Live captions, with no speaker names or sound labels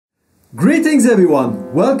Greetings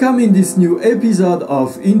everyone! Welcome in this new episode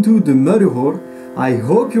of Into the Morin Huur. I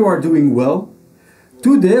hope you are doing well.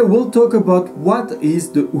 Today we'll talk about what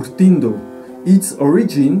is the Urtiin Duu, its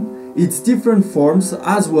origin, its different forms,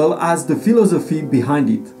 as well as the philosophy behind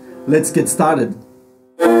it. Let's get started.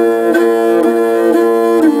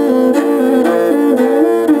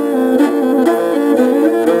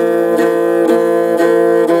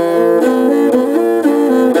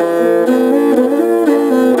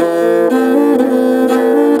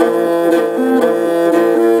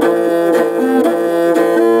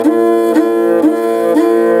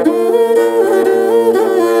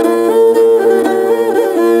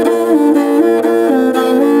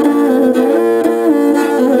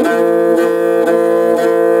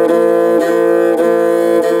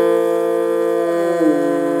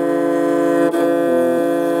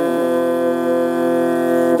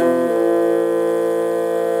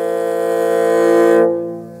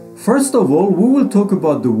 First of all, we will talk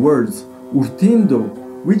about the words Urtiin Duu,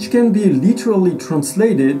 which can be literally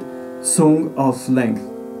translated song of length.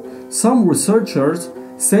 Some researchers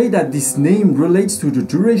say that this name relates to the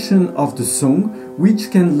duration of the song,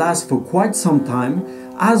 which can last for quite some time,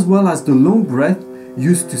 as well as the long breath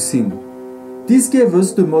used to sing. This gave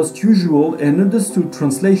us the most usual and understood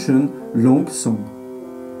translation, long song.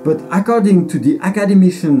 But according to the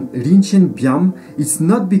academician Rinchen Biam, it's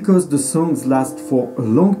not because the songs last for a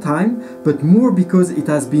long time, but more because it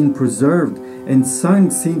has been preserved and sung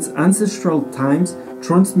since ancestral times,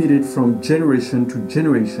 transmitted from generation to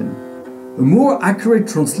generation. A more accurate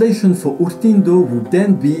translation for Urtiin Duu would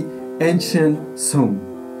then be ancient song.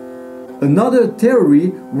 Another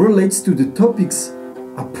theory relates to the topics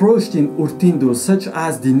approached in Urtiin Duu, such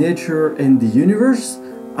as the nature and the universe,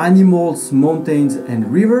 animals, mountains and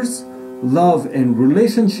rivers, love and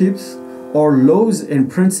relationships, or laws and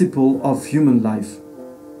principles of human life.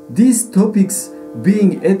 These topics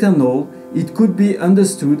being eternal, it could be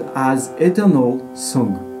understood as eternal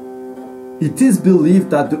song. It is believed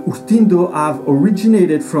that the Urtiin Duu have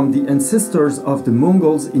originated from the ancestors of the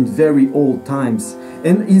Mongols in very old times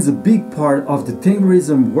and is a big part of the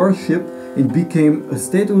Tengrism worship and became a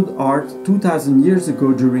statehood art 2000 years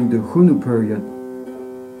ago during the Hunnu period.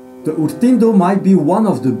 The Urtiin Duu might be one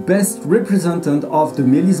of the best representatives of the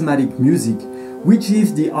melismatic music, which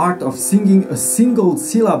is the art of singing a single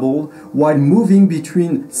syllable while moving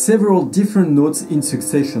between several different notes in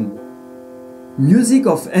succession. Music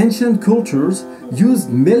of ancient cultures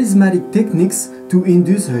used melismatic techniques to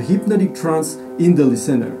induce a hypnotic trance in the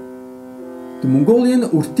listener. The Mongolian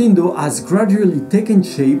Urtiin Duu has gradually taken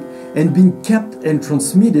shape and been kept and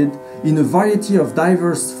transmitted in a variety of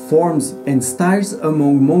diverse forms and styles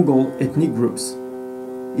among Mongol ethnic groups.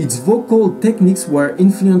 Its vocal techniques were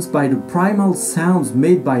influenced by the primal sounds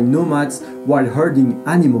made by nomads while herding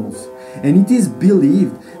animals, and it is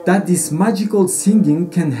believed that this magical singing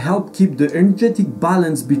can help keep the energetic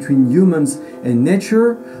balance between humans and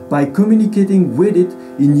nature by communicating with it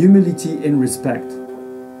in humility and respect.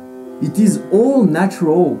 It is all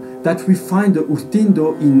natural that we find the Urtiin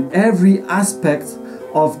Duu in every aspect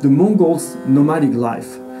of the Mongols' nomadic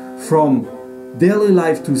life, from daily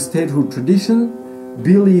life to statehood tradition,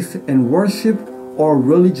 belief and worship, or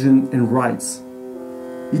religion and rites.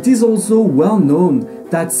 It is also well known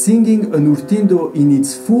that singing an Urtiin Duu in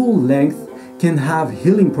its full length can have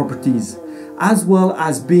healing properties, as well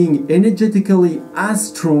as being energetically as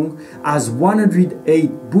strong as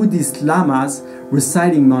 108 Buddhist lamas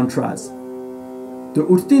reciting mantras. The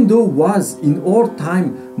Urtiin Duu was, in old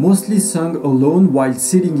time, mostly sung alone while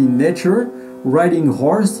sitting in nature, riding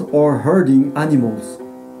horse or herding animals.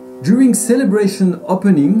 During celebration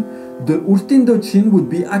opening, the Urtiin Duu chin would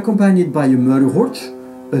be accompanied by a merhorch,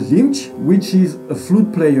 a limch, which is a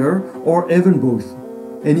flute player, or even both.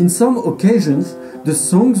 And in some occasions, the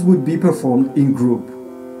songs would be performed in group.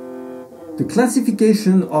 The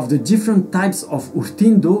classification of the different types of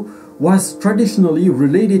Urtiin Duu was traditionally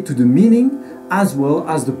related to the meaning as well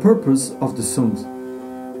as the purpose of the songs.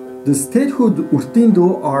 The statehood Urtiin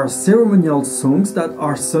Duu are ceremonial songs that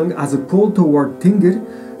are sung as a call toward Tingir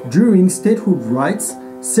during statehood rites,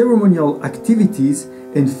 ceremonial activities,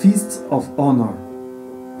 and feasts of honor.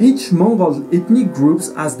 Each Mongol ethnic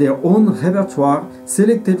groups has their own repertoire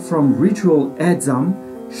selected from ritual Aizam,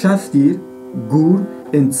 Shasdir, Gur,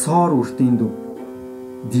 and Tsoor Urtiin Duu.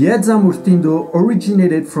 The Aizam Urtiin Duu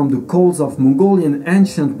originated from the calls of Mongolian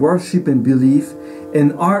ancient worship and belief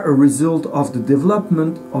and are a result of the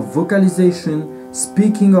development of vocalization,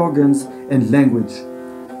 speaking organs, and language.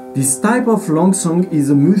 This type of long song is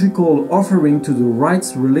a musical offering to the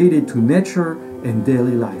rites related to nature and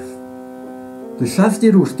daily life. The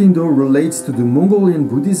Shasdir Urtiin Duu relates to the Mongolian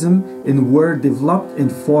Buddhism and were developed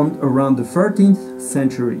and formed around the 13th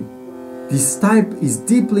century. This type is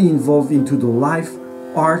deeply involved into the life,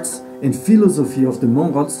 arts and philosophy of the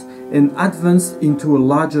Mongols and advanced into a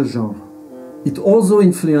larger genre. It also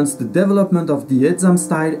influenced the development of the Aizam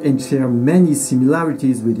style and share many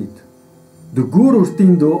similarities with it. The Gur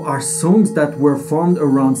Urtiin Duu are songs that were formed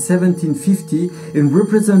around 1750 and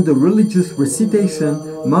represent the religious recitation,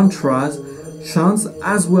 mantras, chants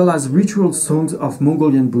as well as ritual songs of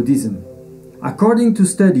Mongolian Buddhism. According to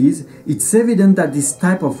studies, it's evident that this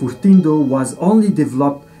type of Urtiin Duu was only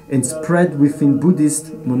developed and spread within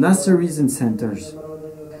Buddhist monasteries and centers.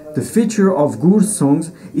 The feature of Gur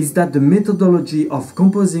songs is that the methodology of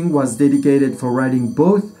composing was dedicated for writing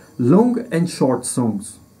both long and short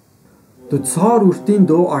songs. The Tsoor Urtiin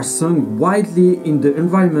Duu are sung widely in the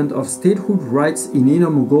environment of statehood rights in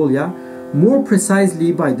Inner Mongolia, more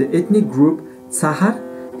precisely by the ethnic group Tsahar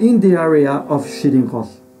in the area of Shiringhol.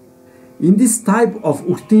 In this type of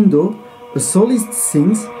Urtiin Duu, a solist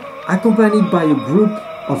sings, accompanied by a group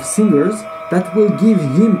of singers that will give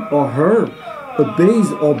him or her a bass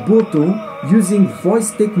or bourdon using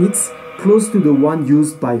voice techniques close to the one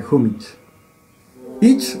used by homage.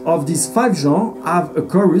 Each of these 5 genres have a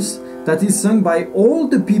chorus that is sung by all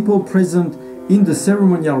the people present in the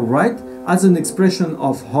ceremonial rite as an expression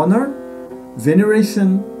of honor,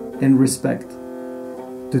 veneration and respect.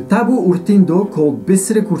 The Taboo Urtiin Duu, called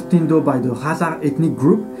Besrek Urtiin Duu by the Khazar ethnic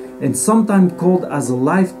group and sometimes called as a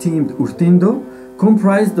life-themed Urtiin Duu,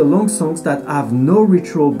 comprise the long songs that have no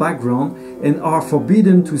ritual background and are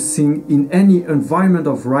forbidden to sing in any environment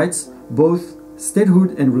of rites, both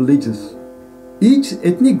statehood and religious. Each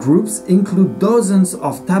ethnic groups include dozens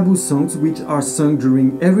of taboo songs which are sung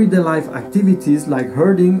during everyday life activities like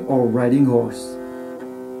herding or riding horse.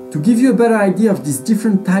 To give you a better idea of these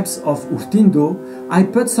different types of Urtiin Duu, I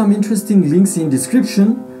put some interesting links in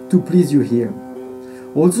description to please you here.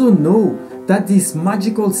 Also know that this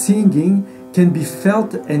magical singing can be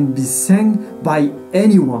felt and be sang by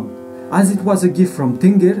anyone, as it was a gift from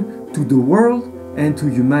Tengir to the world and to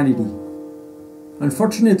humanity.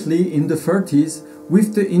 Unfortunately, in the 30s,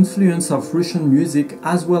 with the influence of Russian music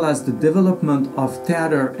as well as the development of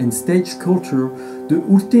theater and stage culture, the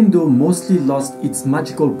Urtiin Duu mostly lost its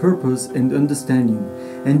magical purpose and understanding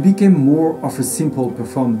and became more of a simple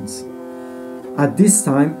performance. At this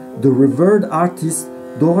time, the revered artist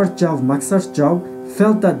Dorjdagva Myagmarsuren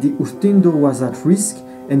felt that the Urtiin Duu was at risk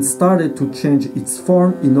and started to change its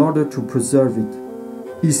form in order to preserve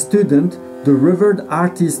it. His student, the revered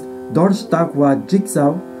artist Dorjdagva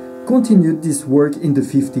Myagmarsuren, continued this work in the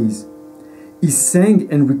 50s. He sang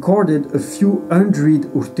and recorded a few hundred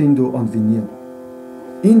Urtiin Duu on vinyl.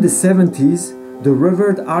 In the 70s, the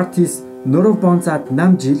revered artist Norobonzat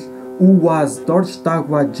Namjil, who was Dorjdagva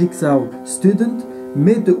Myagmarsuren's student,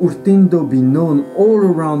 made the Urtiin Duu be known all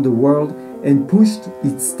around the world and pushed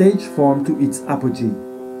its stage form to its apogee.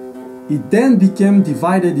 It then became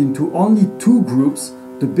divided into only 2 groups,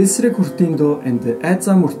 the Besrek Urtiin Duu and the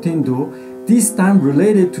Aizam Urtiin Duu, this time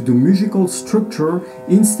related to the musical structure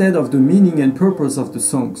instead of the meaning and purpose of the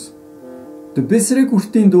songs. The Besrek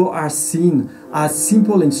Urtiin Duu are seen as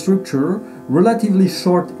simple in structure, relatively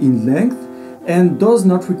short in length, and does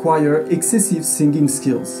not require excessive singing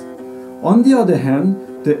skills. On the other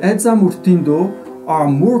hand, the Aizam Urtiin Duu are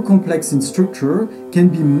more complex in structure, can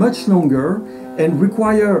be much longer, and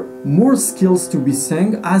require more skills to be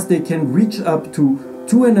sang as they can reach up to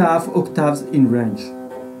 2.5 octaves in range.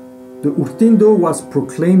 The Urtiin Duu was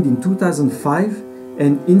proclaimed in 2005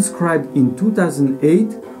 and inscribed in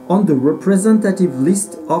 2008 on the representative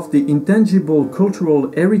list of the intangible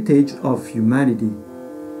cultural heritage of humanity.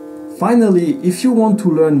 Finally, if you want to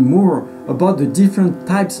learn more about the different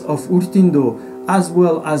types of Urtiin Duu as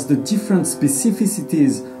well as the different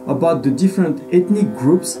specificities about the different ethnic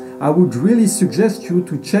groups, I would really suggest you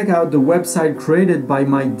to check out the website created by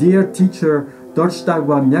my dear teacher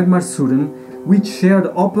Dorjdagva Myagmarsuren, which shared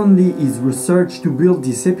openly his research to build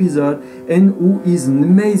this episode and who is an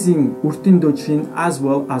amazing Urtiin Duuchin as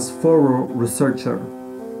well as thorough researcher.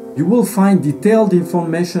 You will find detailed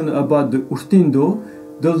information about the Urtiin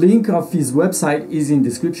Duu. The link of his website is in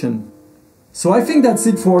description. So I think that's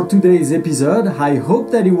it for today's episode. I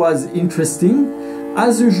hope that it was interesting.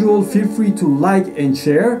 As usual, feel free to like and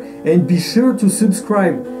share, and be sure to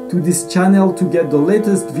subscribe to this channel to get the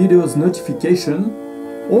latest videos notification.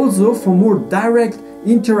 Also, for more direct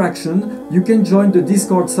interaction, you can join the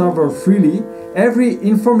Discord server freely. Every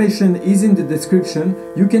information is in the description,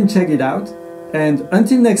 you can check it out. And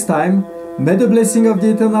until next time, may the blessing of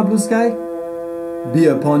the eternal blue sky be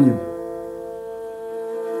upon you.